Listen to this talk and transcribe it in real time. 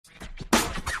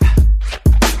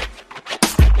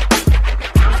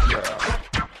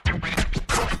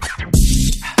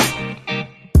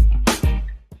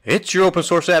It's your open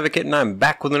source advocate, and I'm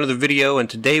back with another video, and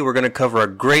today we're going to cover a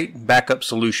great backup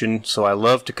solution. So I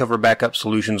love to cover backup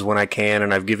solutions when I can,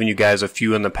 and I've given you guys a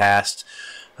few in the past.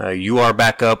 UR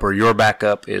backup or your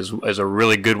backup is a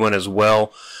really good one as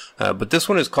well. But this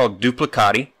one is called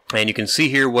Duplicati, and you can see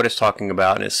here what it's talking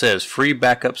about, and it says free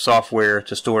backup software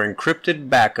to store encrypted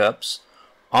backups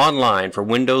online for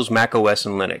Windows, Mac OS,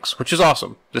 and Linux, which is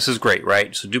awesome. This is great,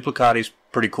 right? So Duplicati's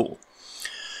pretty cool.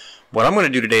 What I'm going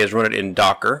to do today is run it in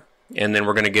Docker, and then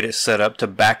we're going to get it set up to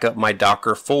back up my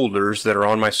Docker folders that are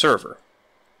on my server.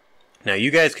 Now you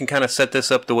guys can kind of set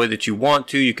this up the way that you want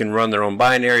to. You can run their own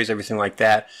binaries, everything like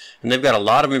that. And they've got a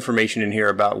lot of information in here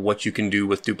about what you can do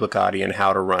with Duplicati and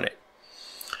how to run it.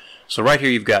 So right here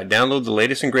you've got download the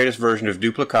latest and greatest version of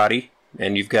Duplicati,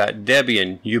 and you've got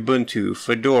Debian, Ubuntu,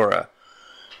 Fedora,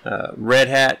 Red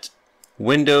Hat,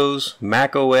 Windows,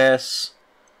 Mac OS,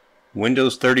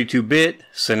 Windows 32-bit,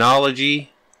 Synology,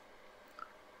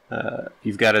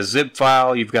 you've got a zip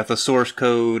file, you've got the source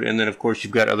code, and then of course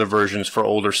you've got other versions for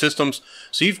older systems.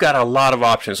 So you've got a lot of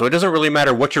options. So it doesn't really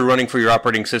matter what you're running for your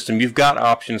operating system, you've got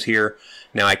options here.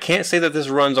 Now I can't say that this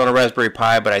runs on a Raspberry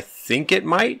Pi, but I think it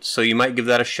might, so you might give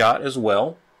that a shot as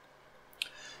well.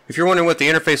 If you're wondering what the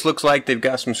interface looks like, they've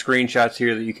got some screenshots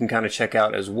here that you can kind of check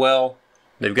out as well.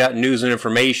 They've got news and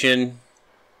information.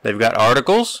 They've got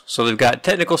articles, so they've got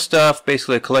technical stuff,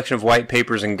 basically a collection of white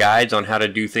papers and guides on how to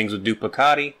do things with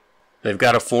Duplicati. They've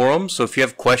got a forum, so if you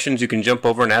have questions, you can jump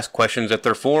over and ask questions at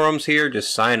their forums here.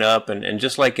 Just sign up, and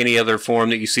just like any other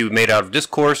forum that you see made out of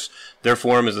discourse, their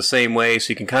forum is the same way, so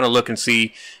you can kind of look and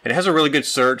see. And it has a really good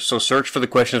search, so search for the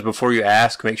questions before you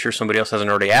ask. Make sure somebody else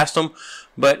hasn't already asked them.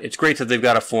 But it's great that they've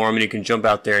got a forum, and you can jump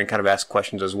out there and kind of ask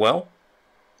questions as well.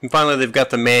 And finally, they've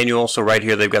got the manual, so right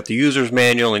here they've got the user's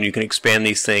manual, and you can expand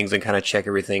these things and kind of check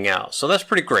everything out. So that's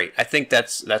pretty great. I think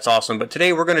that's awesome. But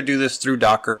today we're going to do this through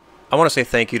Docker. I want to say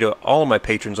thank you to all of my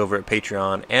patrons over at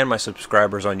Patreon and my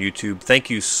subscribers on YouTube. Thank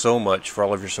you so much for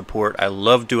all of your support. I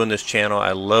love doing this channel.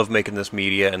 I love making this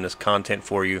media and this content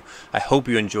for you. I hope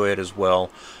you enjoy it as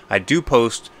well. I do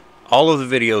post all of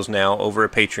the videos now over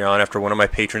at Patreon after one of my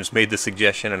patrons made the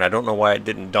suggestion, and I don't know why it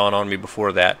didn't dawn on me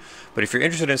before that. But if you're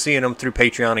interested in seeing them through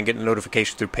Patreon and getting a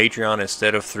notification through Patreon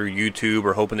instead of through YouTube,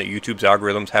 or hoping that YouTube's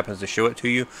algorithms happens to show it to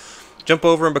you, jump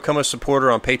over and become a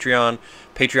supporter on Patreon,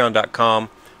 patreon.com.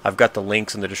 I've got the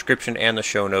links in the description and the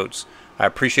show notes. I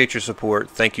appreciate your support.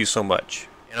 Thank you so much.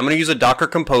 And I'm going to use a Docker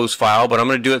Compose file, but I'm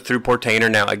going to do it through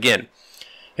Portainer. Now again,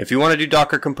 if you want to do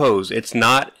Docker Compose, it's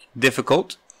not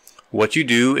difficult. What you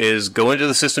do is go into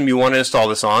the system you want to install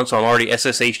this on. So I'm already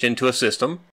SSH'd into a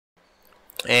system.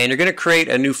 And you're going to create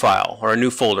a new file or a new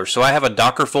folder. So I have a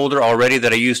Docker folder already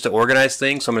that I use to organize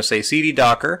things. So I'm going to say cd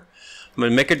docker. I'm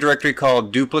going to make a directory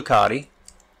called Duplicati.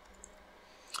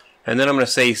 And then I'm going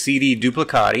to say cd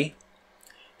Duplicati.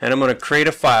 And I'm going to create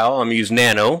a file. I'm going to use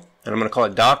nano. And I'm going to call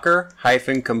it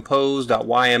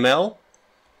docker-compose.yml.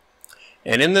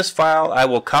 And in this file, I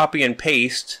will copy and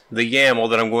paste the YAML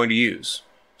that I'm going to use.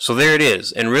 So there it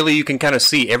is, and really you can kind of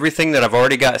see everything that I've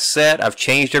already got set. I've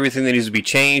changed everything that needs to be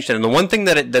changed, and the one thing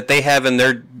that they have in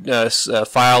their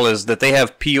file is that they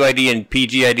have PUID and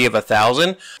PGID of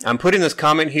 1000. I'm putting this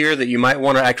comment here that you might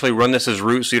want to actually run this as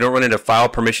root so you don't run into file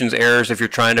permissions errors if you're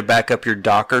trying to back up your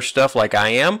Docker stuff like I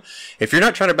am. If you're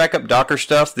not trying to back up Docker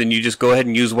stuff, then you just go ahead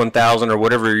and use 1000 or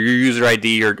whatever your user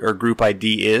ID or group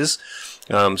ID is.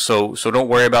 So don't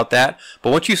worry about that.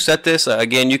 But once you set this,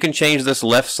 again, you can change this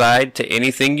left side to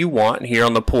anything you want here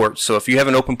on the port. So if you have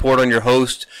an open port on your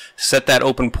host, set that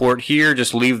open port here.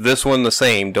 Just leave this one the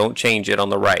same. Don't change it on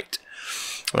the right.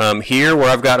 Here where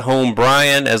I've got home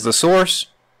Brian as the source,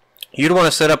 you'd want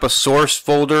to set up a source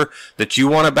folder that you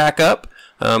want to back up.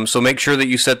 So make sure that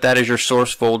you set that as your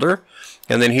source folder.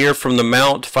 And then here from the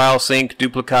mount file sync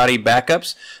Duplicati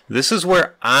backups, this is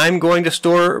where I'm going to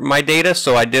store my data.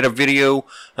 So I did a video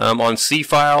on C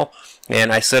file,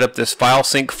 and I set up this file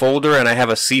sync folder, and I have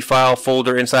a C file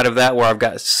folder inside of that where I've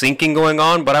got syncing going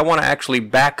on, but I want to actually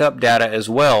back up data as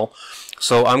well.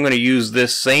 So I'm going to use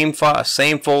this same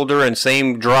folder and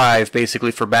same drive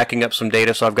basically for backing up some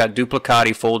data. So I've got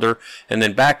Duplicati folder and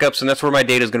then backups, and that's where my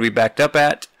data is going to be backed up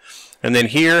at. And then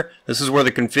here, this is where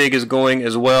the config is going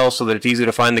as well, so that it's easy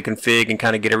to find the config and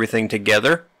kind of get everything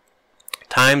together.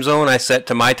 Time zone, I set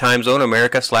to my time zone,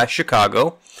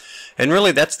 America/Chicago. And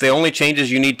really, that's the only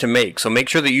changes you need to make. So make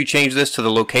sure that you change this to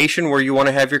the location where you want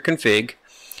to have your config.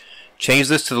 Change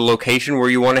this to the location where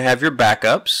you want to have your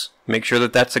backups. Make sure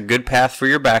that that's a good path for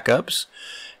your backups.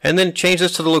 And then change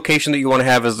this to the location that you want to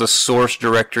have as the source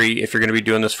directory. If you're going to be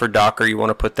doing this for Docker, you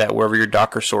want to put that wherever your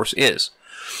Docker source is.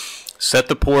 Set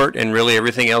the port, and really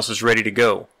everything else is ready to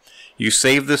go. You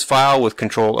save this file with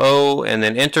Control O and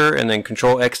then enter, and then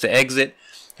Control X to exit.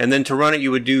 And then to run it, you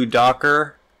would do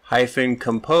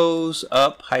docker-compose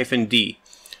up-d.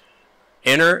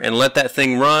 Enter and let that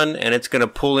thing run, and it's going to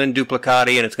pull in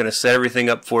Duplicati, and it's going to set everything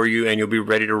up for you, and you'll be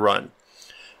ready to run.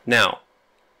 Now,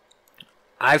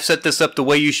 I've set this up the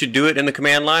way you should do it in the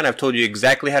command line. I've told you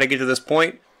exactly how to get to this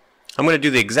point. I'm going to do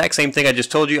the exact same thing I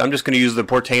just told you. I'm just going to use the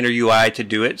Portainer UI to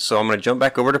do it. So I'm going to jump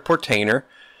back over to Portainer.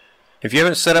 If you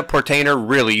haven't set up Portainer,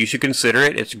 really, you should consider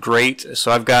it. It's great.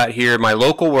 So I've got here my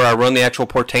local where I run the actual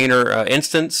Portainer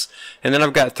instance. And then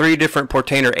I've got 3 different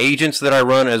Portainer agents that I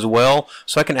run as well.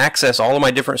 So I can access all of my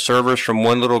different servers from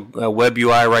one little web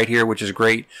UI right here, which is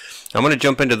great. I'm going to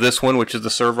jump into this one, which is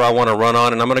the server I want to run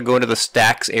on. And I'm going to go into the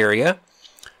stacks area.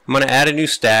 I'm going to add a new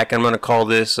stack. I'm going to call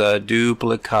this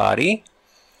Duplicati.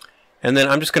 And then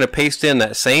I'm just going to paste in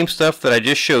that same stuff that I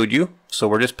just showed you. So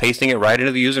we're just pasting it right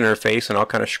into the user interface, and I'll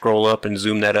kind of scroll up and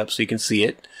zoom that up so you can see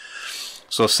it.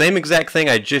 So same exact thing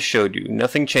I just showed you.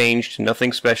 Nothing changed,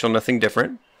 nothing special, nothing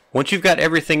different. Once you've got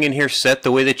everything in here set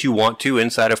the way that you want to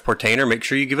inside of Portainer, make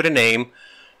sure you give it a name,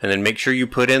 and then make sure you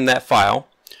put in that file.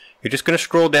 You're just going to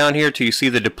scroll down here till you see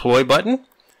the deploy button.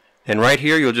 And right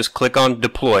here, you'll just click on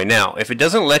deploy. Now, if it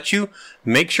doesn't let you,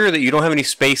 make sure that you don't have any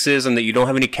spaces and that you don't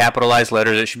have any capitalized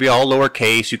letters. It should be all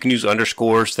lowercase. You can use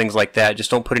underscores, things like that.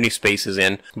 Just don't put any spaces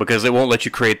in because it won't let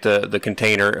you create the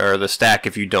container or the stack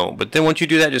if you don't. But then once you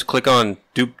do that, just click on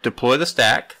deploy the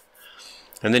stack.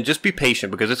 And then just be patient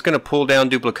because it's going to pull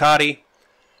down Duplicati.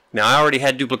 Now, I already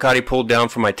had Duplicati pulled down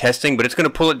for my testing, but it's going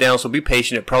to pull it down, so be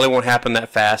patient. It probably won't happen that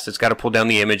fast. It's got to pull down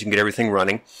the image and get everything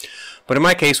running. But in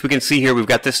my case, we can see here we've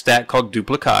got this stack called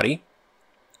Duplicati.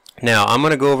 Now, I'm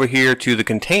going to go over here to the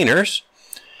containers,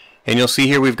 and you'll see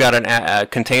here we've got a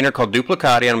container called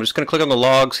Duplicati. And I'm just going to click on the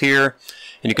logs here,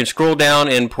 and you can scroll down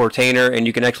in Portainer, and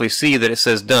you can actually see that it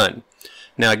says done.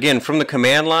 Now, again, from the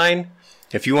command line,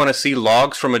 if you want to see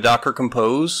logs from a Docker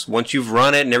Compose, once you've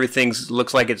run it and everything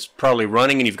looks like it's probably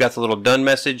running and you've got the little done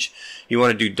message, you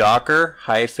want to do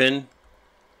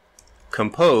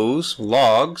docker-compose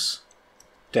logs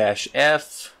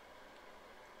 -f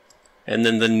and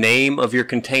then the name of your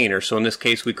container. So in this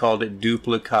case we called it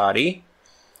Duplicati,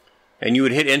 and you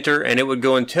would hit enter and it would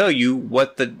go and tell you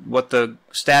what the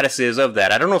status is of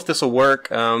that. I don't know if this will work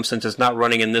since it's not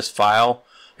running in this file.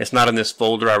 It's not in this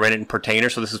folder. I ran it in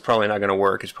Portainer, so this is probably not going to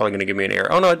work. It's probably going to give me an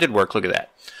error. Oh no, it did work. Look at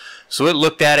that. So it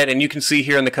looked at it, and you can see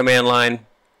here in the command line,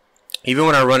 even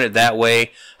when I run it that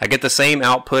way, I get the same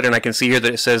output, and I can see here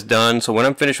that it says done. So when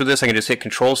I'm finished with this, I can just hit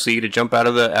Control-C to jump out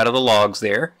of the logs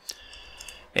there.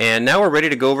 And now we're ready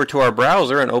to go over to our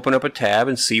browser and open up a tab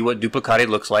and see what Duplicati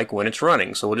looks like when it's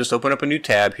running. So we'll just open up a new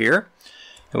tab here,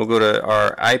 and we'll go to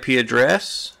our IP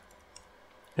address,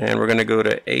 and we're going to go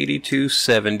to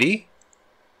 8270.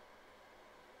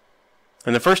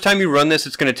 And the first time you run this,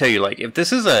 it's going to tell you, like, if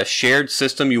this is a shared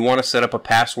system, you want to set up a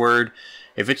password.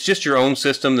 If it's just your own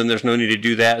system, then there's no need to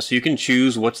do that. So you can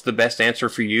choose what's the best answer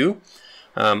for you.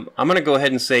 I'm going to go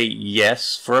ahead and say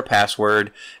yes for a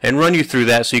password and run you through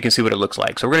that so you can see what it looks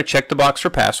like. So we're going to check the box for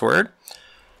password.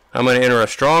 I'm going to enter a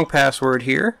strong password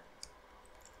here.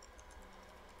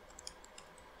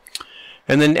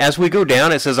 And then as we go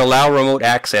down, it says allow remote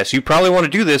access. You probably want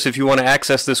to do this if you want to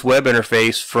access this web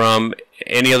interface from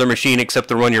any other machine except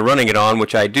the one you're running it on,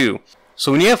 which I do. So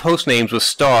when you have host names with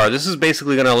star, this is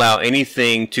basically going to allow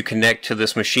anything to connect to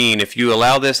this machine. If you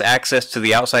allow this access to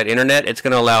the outside internet, it's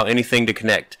going to allow anything to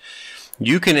connect.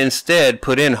 You can instead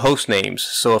put in host names.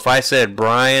 So if I said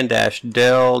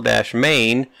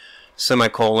Brian-Dell-Main,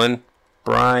 semicolon,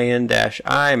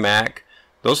 Brian-iMac,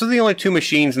 those are the only 2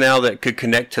 machines now that could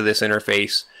connect to this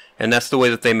interface, and that's the way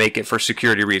that they make it for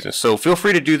security reasons. So feel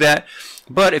free to do that.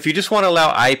 But if you just want to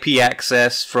allow IP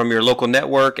access from your local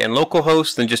network and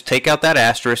localhost, then just take out that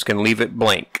asterisk and leave it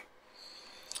blank.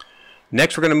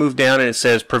 Next, we're going to move down, and it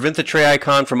says prevent the tray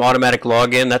icon from automatic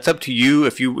login. That's up to you.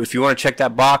 If you want to check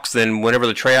that box, then whenever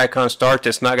the tray icon starts,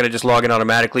 it's not going to just log in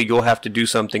automatically. You'll have to do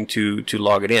something to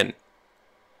log it in.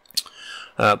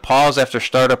 Pause after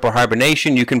startup or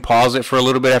hibernation. You can pause it for a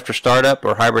little bit after startup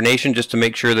or hibernation just to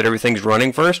make sure that everything's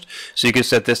running first. So you can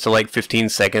set this to like 15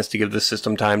 seconds to give the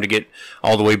system time to get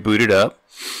all the way booted up.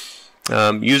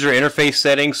 User interface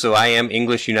settings. So I am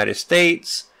English United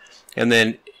States. And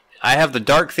then I have the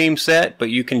dark theme set,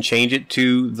 but you can change it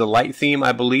to the light theme,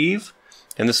 I believe.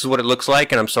 And this is what it looks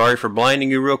like. And I'm sorry for blinding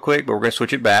you real quick, but we're going to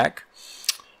switch it back.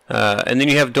 And then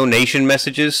you have donation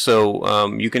messages, so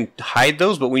you can hide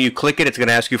those, but when you click it, it's going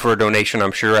to ask you for a donation.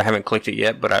 I'm sure I haven't clicked it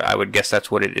yet, but I would guess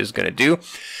that's what it is going to do.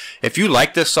 If you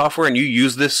like this software and you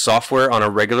use this software on a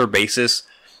regular basis,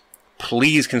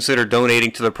 please consider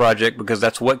donating to the project, because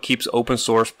that's what keeps open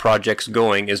source projects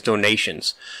going, is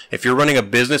donations. If you're running a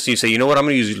business and you say, you know what, I'm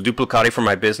going to use Duplicati for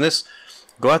my business,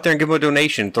 go out there and give them a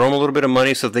donation. Throw them a little bit of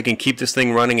money so that they can keep this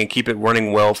thing running and keep it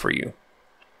running well for you.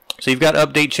 So you've got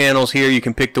update channels here. You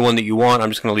can pick the one that you want. I'm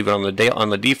just going to leave it on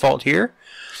the default here.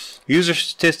 User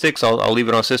statistics, I'll leave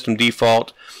it on system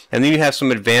default. And then you have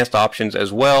some advanced options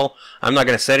as well. I'm not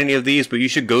going to set any of these, but you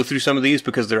should go through some of these,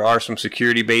 because there are some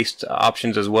security based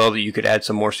options as well that you could add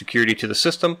some more security to the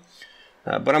system.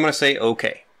 But I'm going to say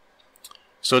OK.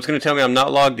 So it's going to tell me I'm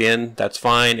not logged in. That's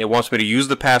fine. It wants me to use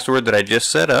the password that I just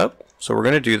set up. So we're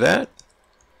going to do that.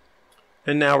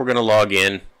 And now we're going to log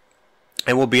in.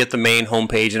 And we'll be at the main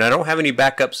homepage. And I don't have any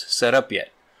backups set up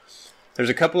yet. There's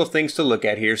a couple of things to look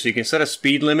at here. So you can set a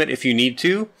speed limit if you need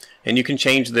to, and you can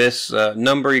change this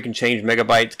number. You can change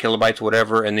megabytes, kilobytes,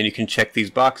 whatever, and then you can check these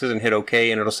boxes and hit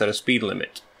OK, and it'll set a speed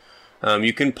limit.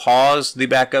 You can pause the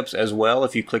backups as well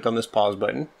if you click on this pause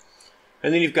button.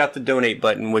 And then you've got the donate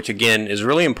button, which again is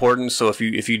really important. So if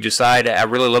you decide, I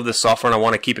really love this software and I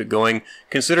want to keep it going,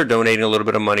 consider donating a little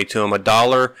bit of money to them.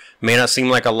 $1 may not seem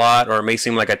like a lot, or it may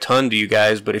seem like a ton to you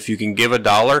guys, but if you can give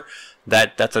 $1,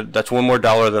 that's one more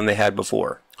dollar than they had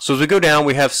before. So as we go down,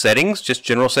 we have settings, just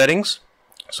general settings.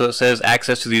 So it says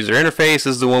access to the user interface. This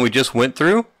is the one we just went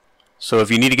through. So if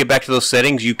you need to get back to those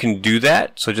settings, you can do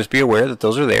that. So just be aware that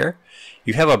those are there.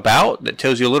 You have about, that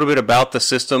tells you a little bit about the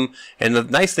system. And the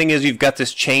nice thing is you've got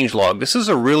this change log. This is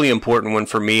a really important one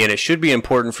for me, and it should be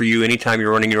important for you anytime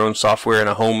you're running your own software in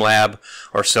a home lab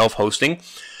or self-hosting.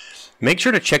 Make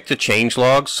sure to check the change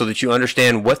logs so that you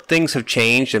understand what things have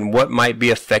changed and what might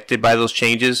be affected by those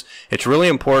changes. It's really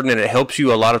important, and it helps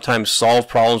you a lot of times solve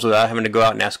problems without having to go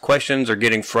out and ask questions or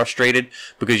getting frustrated,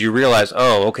 because you realize,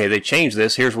 oh, okay, they changed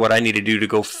this. Here's what I need to do to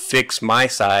go fix my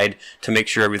side to make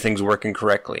sure everything's working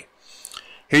correctly.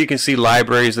 Here you can see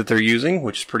libraries that they're using,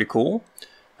 which is pretty cool.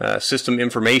 System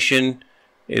information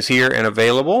is here and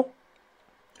available.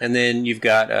 And then you've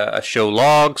got a show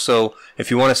log. So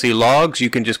if you want to see logs, you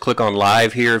can just click on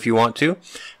live here if you want to.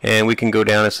 And we can go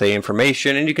down and say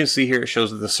information. And you can see here it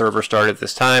shows that the server started at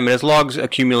this time. And as logs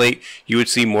accumulate, you would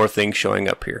see more things showing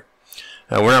up here.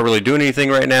 We're not really doing anything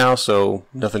right now, so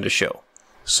nothing to show.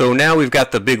 So now we've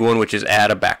got the big one, which is add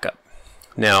a backup.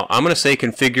 Now I'm going to say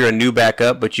configure a new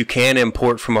backup, but you can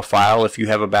import from a file if you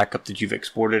have a backup that you've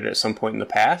exported at some point in the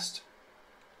past.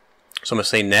 So I'm going to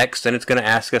say next, and it's going to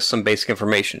ask us some basic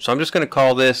information. So I'm just going to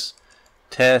call this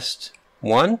test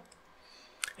 1,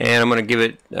 and I'm going to give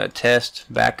it test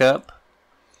backup.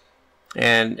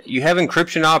 And you have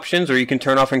encryption options, or you can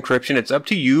turn off encryption. It's up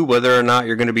to you whether or not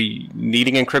you're going to be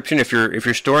needing encryption. If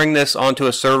you're storing this onto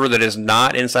a server that is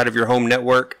not inside of your home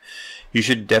network, you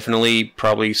should definitely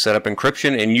probably set up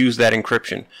encryption and use that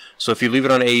encryption. So if you leave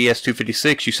it on AES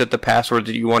 256, you set the password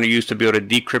that you want to use to be able to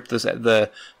decrypt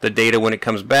the data when it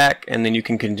comes back, and then you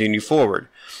can continue forward.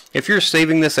 If you're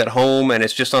saving this at home and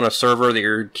it's just on a server that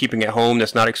you're keeping at home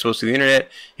that's not exposed to the internet,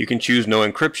 you can choose no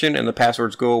encryption and the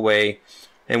passwords go away,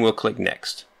 and we'll click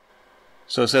next.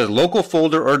 So it says local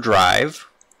folder or drive,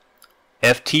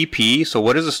 FTP. So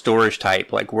what is a storage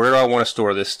type? Like, where do I want to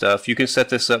store this stuff? You can set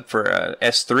this up for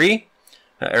S3.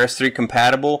 S3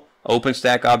 compatible,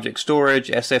 OpenStack object storage,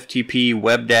 SFTP,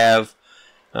 WebDAV.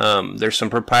 There's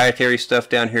some proprietary stuff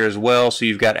down here as well. So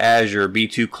you've got Azure,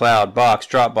 B2 Cloud, Box,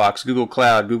 Dropbox, Google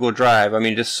Cloud, Google Drive. I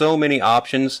mean, just so many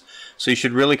options. So you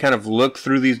should really kind of look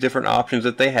through these different options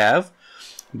that they have.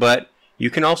 But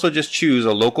you can also just choose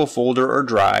a local folder or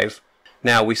drive.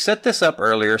 Now, we set this up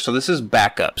earlier, so this is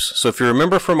backups. So if you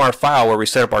remember from our file where we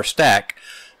set up our stack,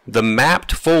 the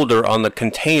mapped folder on the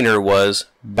container was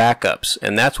backups,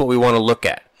 and that's what we want to look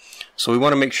at. So we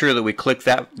want to make sure that we click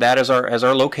that as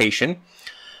our location.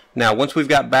 Now, once we've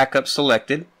got backup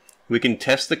selected, we can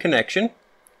test the connection,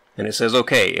 and it says,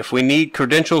 okay, if we need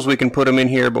credentials, we can put them in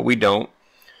here, but we don't.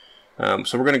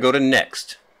 So we're going to go to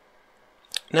next.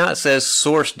 Now it says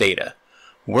source data.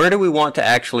 Where do we want to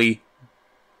actually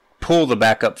pull the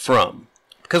backup from?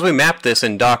 Because we mapped this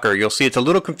in Docker, you'll see it's a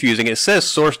little confusing. It says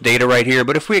source data right here,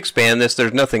 but if we expand this,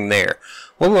 there's nothing there.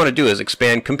 What we want to do is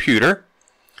expand computer.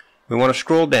 We want to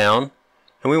scroll down,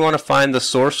 and we want to find the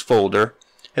source folder.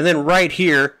 And then right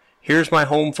here, here's my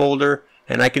home folder,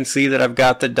 and I can see that I've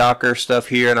got the Docker stuff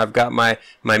here, and I've got my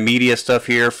media stuff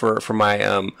here for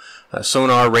my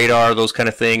sonar, radar, those kind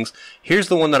of things. Here's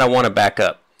the one that I want to back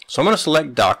up. So I'm going to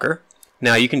select Docker.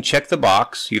 Now you can check the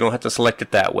box. You don't have to select it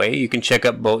that way. You can check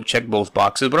both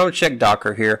boxes, but I'm going to check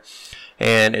Docker here,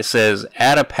 and it says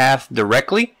add a path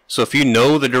directly. So if you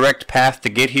know the direct path to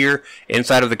get here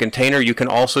inside of the container, you can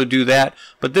also do that.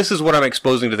 But this is what I'm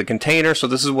exposing to the container, so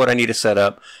this is what I need to set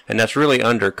up, and that's really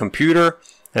under computer,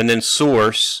 and then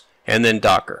source, and then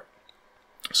Docker.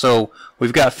 So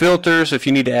we've got filters. If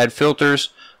you need to add filters,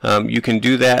 you can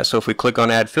do that. So if we click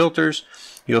on add filters,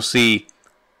 you'll see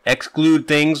exclude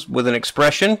things with an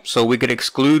expression. So we could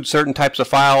exclude certain types of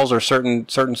files or certain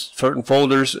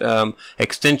folders,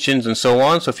 extensions, and so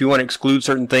on. So if you want to exclude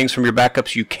certain things from your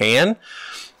backups, you can.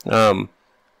 And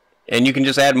you can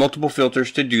just add multiple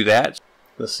filters to do that.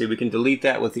 Let's see, we can delete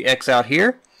that with the X out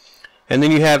here. And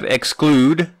then you have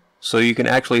exclude. So you can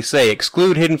actually say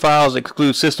exclude hidden files,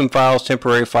 exclude system files,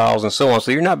 temporary files, and so on. So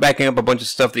you're not backing up a bunch of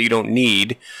stuff that you don't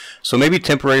need. So maybe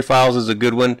temporary files is a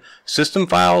good one. System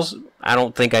files, I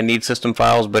don't think I need system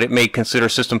files, but it may consider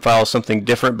system files something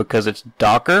different because it's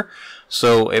Docker.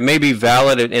 So it may be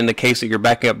valid in the case that you're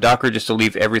backing up Docker just to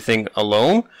leave everything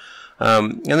alone.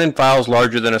 And then files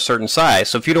larger than a certain size.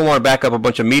 So if you don't want to back up a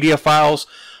bunch of media files,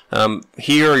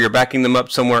 here, or you're backing them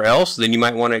up somewhere else, then you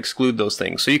might want to exclude those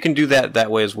things. So you can do that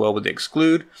way as well with the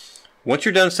exclude. Once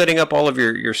you're done setting up all of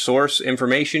your source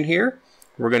information here,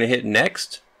 we're going to hit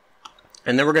next,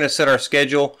 and then we're going to set our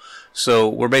schedule. So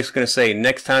we're basically going to say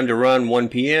next time to run 1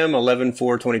 p.m.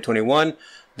 11/4/2021.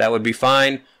 That would be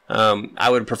fine. I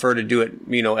would prefer to do it,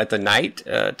 at the night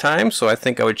time. So I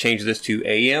think I would change this to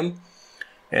a.m.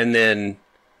 and then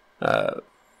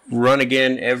run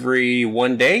again every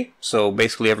 1 day. So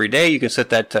basically every day. You can set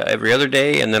that to every other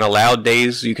day, and then allowed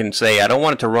days you can say I don't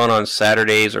want it to run on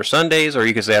Saturdays or Sundays, or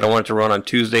you can say I don't want it to run on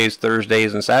Tuesdays,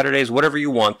 Thursdays, and Saturdays, whatever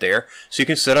you want there. So you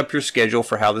can set up your schedule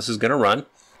for how this is going to run,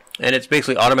 and it's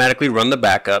basically automatically run the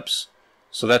backups.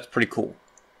 So that's pretty cool.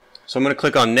 So I'm going to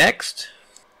click on next,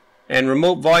 and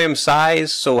remote volume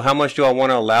size. So how much do I want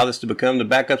to allow this to become? The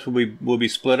backups will be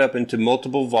split up into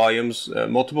multiple volumes,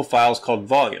 multiple files called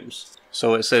volumes.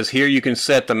 So it says here you can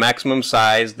set the maximum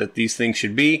size that these things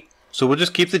should be. So we'll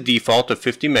just keep the default of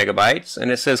 50 megabytes, and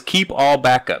it says keep all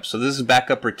backups. So this is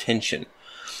backup retention.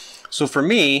 So for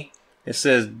me, it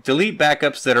says delete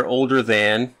backups that are older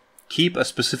than, keep a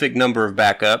specific number of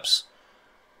backups,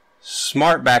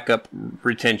 smart backup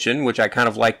retention, which I kind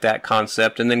of like that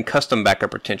concept, and then custom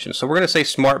backup retention. So we're going to say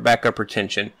smart backup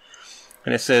retention.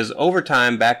 And it says over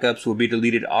time backups will be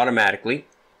deleted automatically.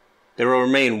 There will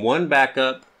remain one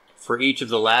backup for each of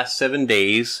the last 7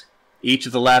 days, each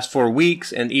of the last 4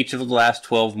 weeks, and each of the last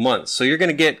 12 months. So you're going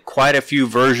to get quite a few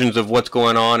versions of what's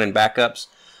going on in backups.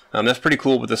 That's pretty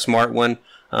cool with the smart one.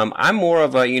 I'm more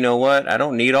of a, I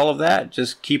don't need all of that.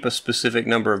 Just keep a specific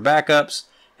number of backups.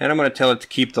 And I'm going to tell it to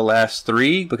keep the last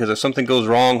 3, because if something goes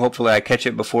wrong, hopefully I catch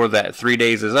it before that 3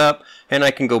 days is up, and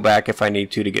I can go back if I need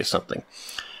to get something.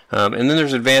 And then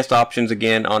there's advanced options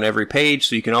again on every page,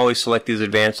 so you can always select these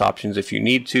advanced options if you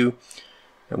need to.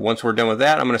 And once we're done with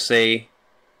that, I'm going to say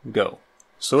go.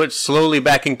 So it's slowly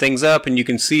backing things up, and you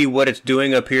can see what it's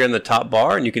doing up here in the top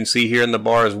bar, and you can see here in the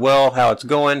bar as well how it's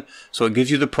going. So it gives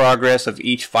you the progress of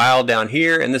each file down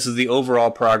here, and this is the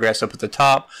overall progress up at the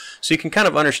top. So you can kind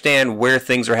of understand where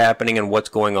things are happening and what's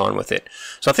going on with it.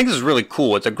 So I think this is really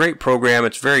cool. It's a great program.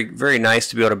 It's very, very nice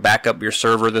to be able to back up your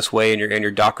server this way and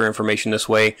your Docker information this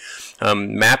way.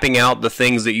 Mapping out the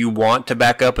things that you want to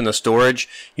back up in the storage.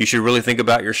 You should really think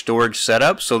about your storage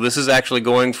setup. So this is actually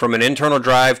going from an internal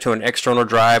drive to an external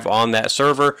drive on that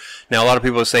server. Now a lot of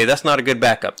people say that's not a good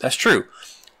backup. That's true.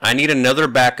 I need another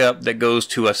backup that goes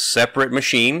to a separate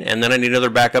machine, and then I need another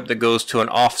backup that goes to an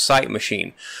off-site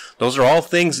machine. Those are all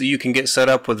things that you can get set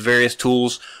up with various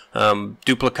tools.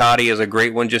 Duplicati is a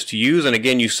great one just to use, and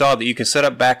again you saw that you can set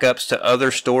up backups to other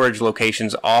storage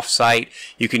locations off-site.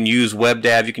 You can use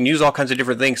WebDAV, you can use all kinds of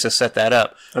different things to set that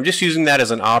up. I'm just using that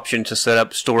as an option to set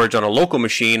up storage on a local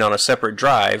machine on a separate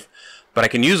drive, but I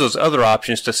can use those other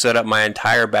options to set up my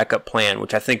entire backup plan,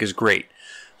 which I think is great.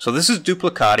 So this is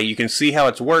Duplicati. You can see how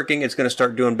it's working. It's going to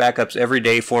start doing backups every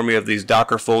day for me of these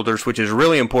Docker folders, which is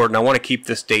really important. I want to keep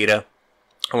this data.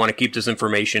 I want to keep this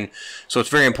information. So it's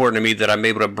very important to me that I'm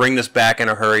able to bring this back in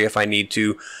a hurry if I need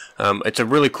to. It's a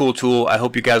really cool tool. I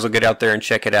hope you guys will get out there and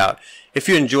check it out. If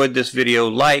you enjoyed this video,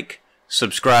 like,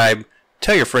 subscribe,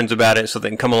 tell your friends about it so they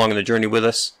can come along on the journey with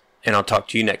us, and I'll talk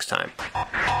to you next time.